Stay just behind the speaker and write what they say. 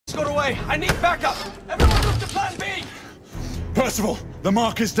away! I need backup! Everyone move to plan B! Percival, the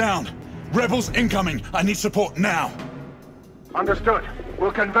mark is down. Rebels incoming. I need support now. Understood.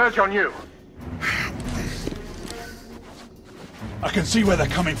 We'll converge on you. I can see where they're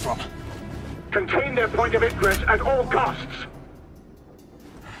coming from. Contain their point of ingress at all costs.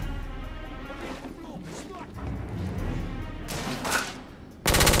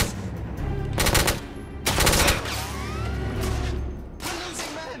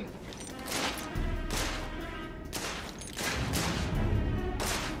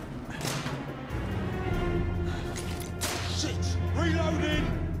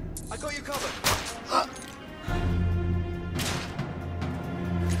 I got you covered.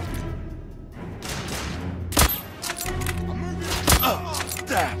 I'm moving.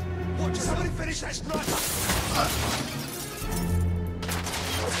 Damn! Watch somebody finish that sniper.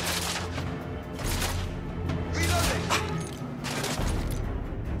 Reloading.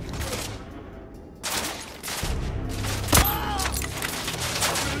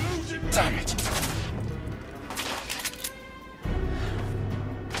 Damn it!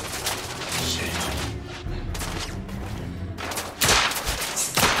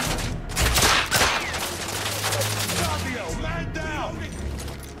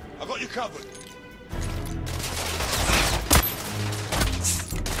 You covered.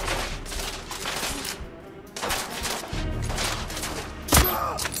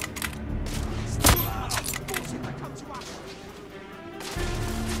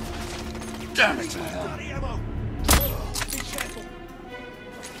 Damn it! Be careful.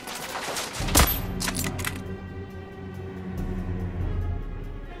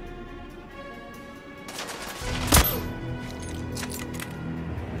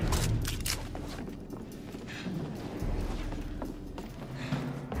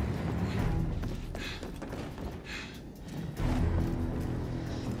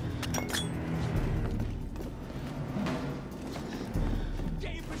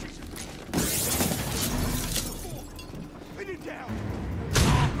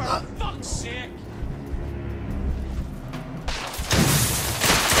 Fuck's sake!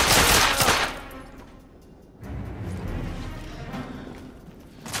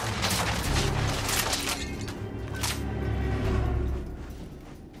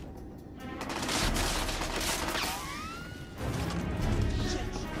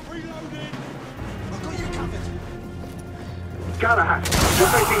 Reloading! I've got you covered. Galahad, you're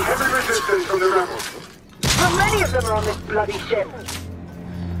facing heavy resistance from the rebels. How many of them are on this bloody ship?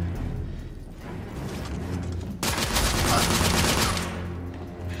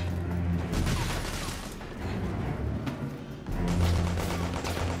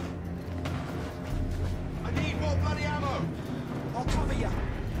 I need more bloody ammo! I'll cover you!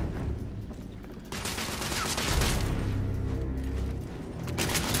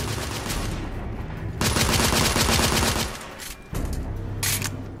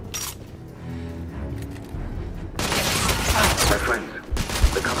 My friends,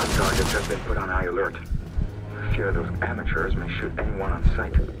 the command targets have been put on high alert. I fear those amateurs may shoot anyone on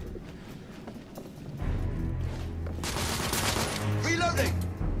sight. Reloading!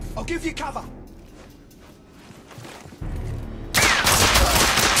 I'll give you cover!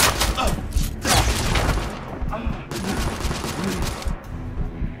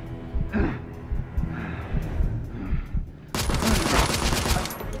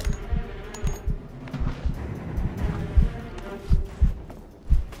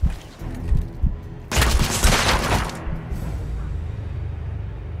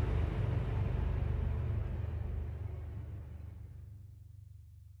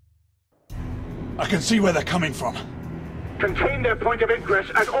 I can see where they're coming from. Contain their point of ingress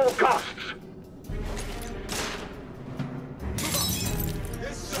at all costs.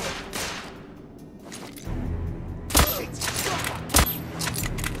 Yes, sir!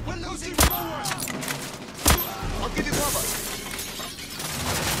 We're losing forward! I'll give you cover!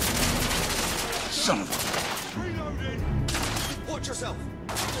 Son of a... Reloading! Watch yourself!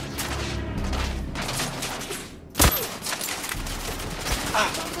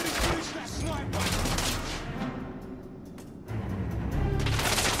 Somebody finish that sniper!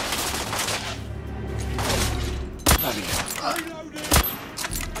 Bloody hell. Reloading!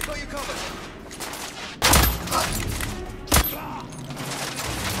 I got you covered!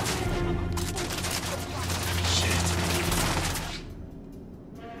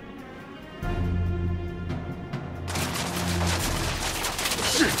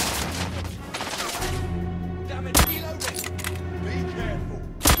 Damn it, reloading! Be careful!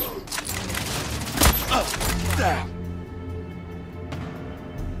 Damn!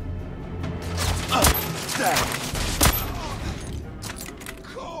 Damn!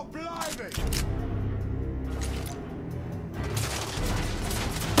 Cold blood!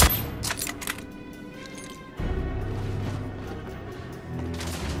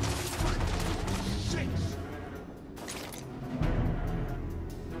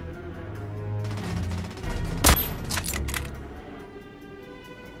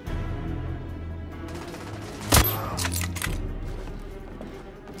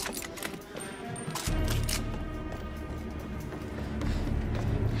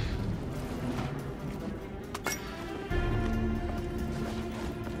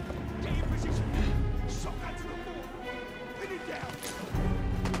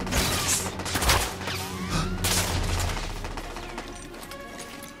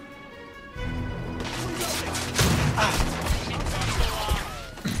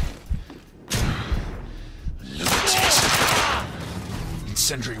 Lunatics.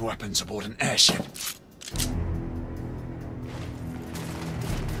 Incendiary weapons aboard an airship.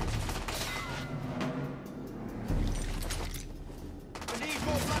 We need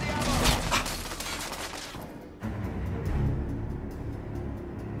more bloody ammo.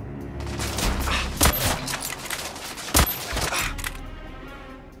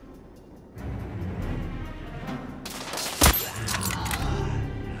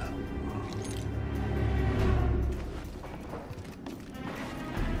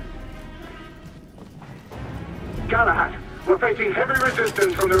 Galahad, we're facing heavy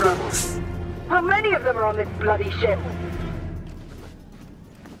resistance from the rebels. How many of them are on this bloody ship?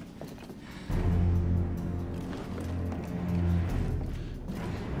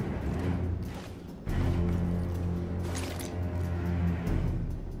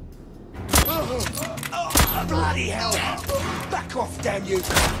 Bloody hell! Back off, damn you!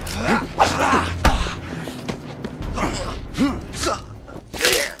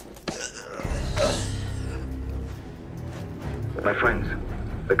 My friends,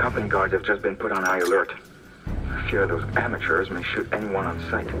 the company guards have just been put on high alert. I fear those amateurs may shoot anyone on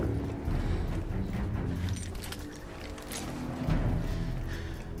sight.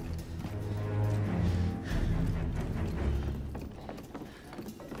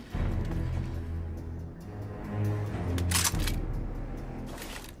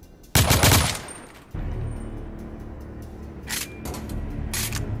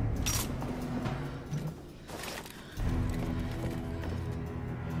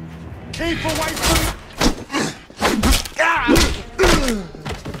 Keep away from...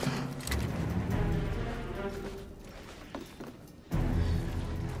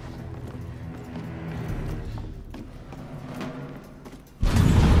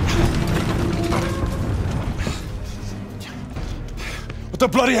 What the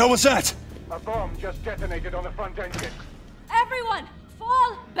bloody hell was that? A bomb just detonated on the front engine. Everyone,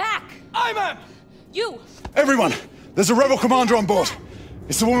 fall back! Ayman! You! Everyone! There's a rebel commander on board.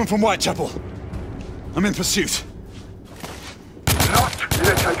 It's the woman from Whitechapel. I'm in pursuit. Not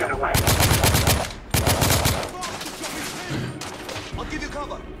let her get away. I'll give you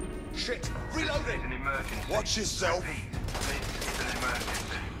cover. Shit, reloading. Watch yourself.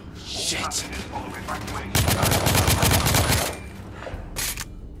 Shit!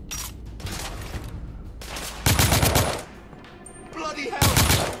 Bloody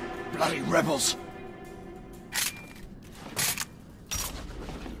hell! Bloody rebels!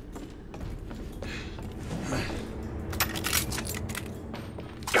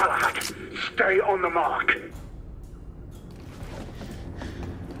 Galahad, stay on the mark.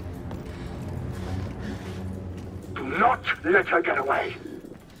 Do not let her get away.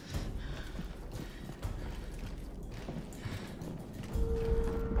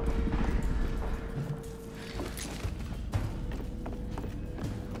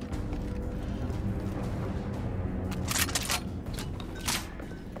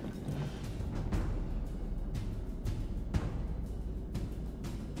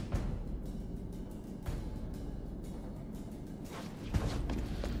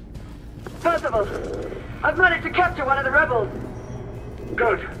 Percival, I've managed to capture one of the rebels.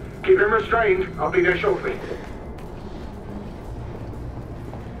 Good. Keep him restrained. I'll be there shortly.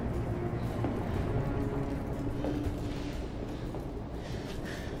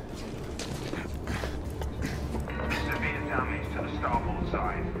 Severe damage to the starboard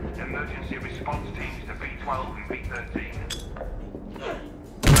side. Emergency response teams to B-12 and B-13.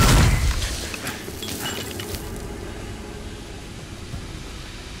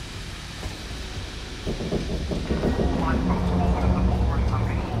 Lifeboats forward of the ballroom have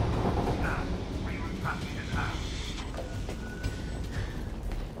been hauled. Staff, reroute passengers out.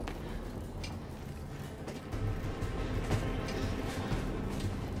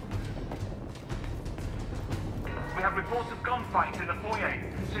 We have reports of gunfight in the foyer.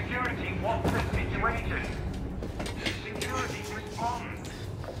 Security, what's the situation? Security, respond.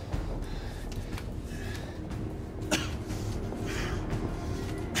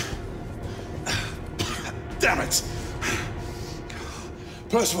 Damn it!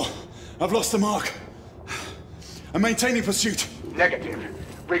 Percival, I've lost the mark. I'm maintaining pursuit. Negative.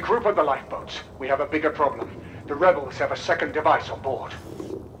 Regroup on the lifeboats. We have a bigger problem. The rebels have a second device on board.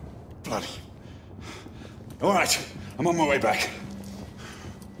 Bloody. All right, I'm on my way back.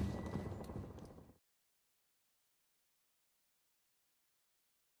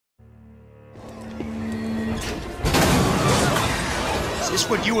 Is this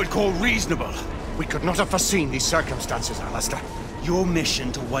what you would call reasonable? We could not have foreseen these circumstances, Alistair. Your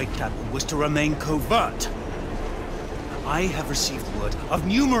mission to Whitechapel was to remain covert. I have received word of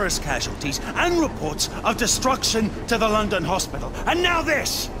numerous casualties and reports of destruction to the London hospital. And now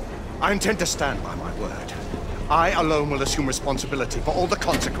this! I intend to stand by my word. I alone will assume responsibility for all the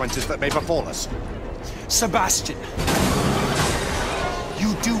consequences that may befall us. Sebastian,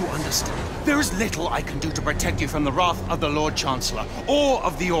 you do understand. There is little I can do to protect you from the wrath of the Lord Chancellor or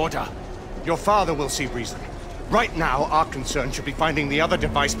of the Order. Your father will see reason. Right now, our concern should be finding the other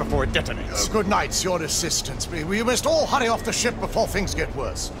device before it detonates. Good night, your assistants. We must all hurry off the ship before things get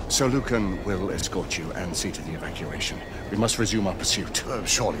worse. Sir Lucan will escort you and see to the evacuation. We must resume our pursuit.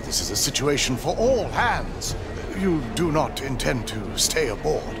 Surely this is a situation for all hands. You do not intend to stay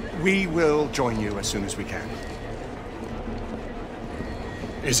aboard? We will join you as soon as we can.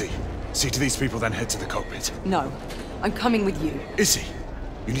 Izzy, see to these people, then head to the cockpit. No, I'm coming with you. Izzy,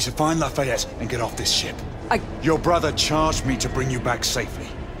 you need to find Lafayette and get off this ship. I... Your brother charged me to bring you back safely.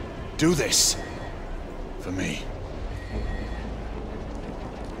 Do this. For me.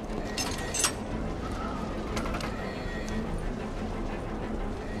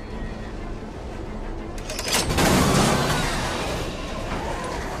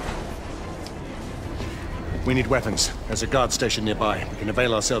 We need weapons. There's a guard station nearby. We can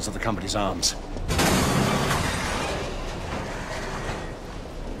avail ourselves of the company's arms.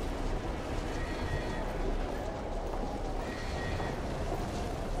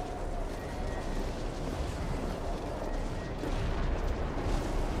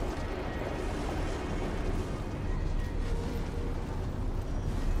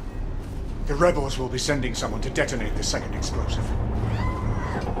 The rebels will be sending someone to detonate the second explosive.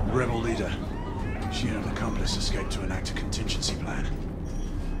 Rebel leader. She and an accomplice escaped to enact a contingency plan.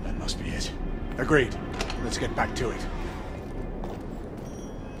 That must be it. Agreed. Let's get back to it.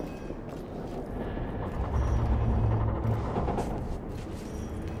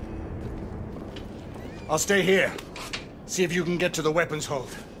 I'll stay here. See if you can get to the weapons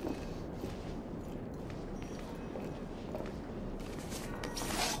hold.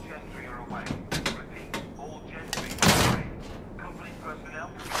 Gentry are away. Repeat, all gentry are away. Company personnel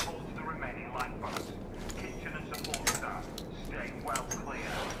report to the remaining lifeboats. Kitchen and support staff, stay well clear.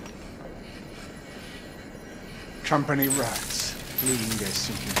 Company rats, fleeing their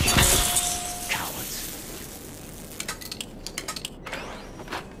sinking ships. Cowards.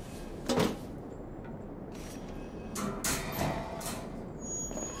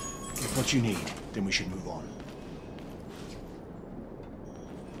 Get what you need, then we should move on.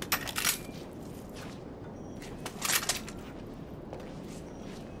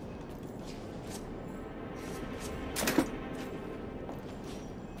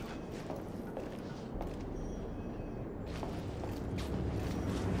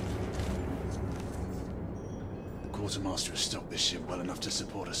 Quartermaster has stocked this ship well enough to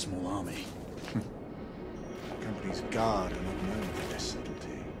support a small army. The company's guard are not known for their subtlety.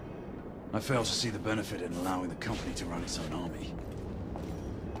 I fail to see the benefit in allowing the company to run its own army.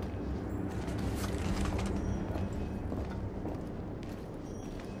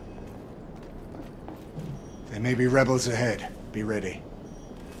 There may be rebels ahead. Be ready.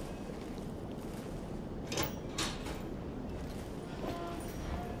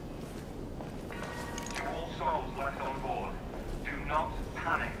 To all souls left on board, do not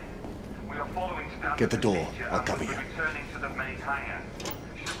panic. We are following standard Get the door. procedure I'll and cover will be you. returning to the main hangar.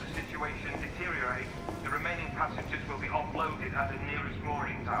 Should the situation deteriorate, the remaining passengers will be offloaded at the nearest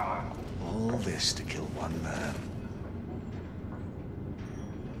mooring tower. All this to kill one man.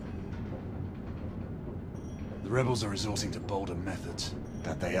 The rebels are resorting to bolder methods.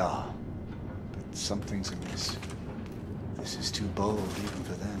 That they are. But something's amiss. This is too bold even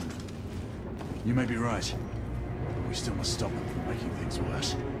for them. You may be right. But we still must stop them from making things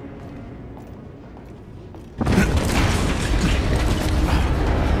worse.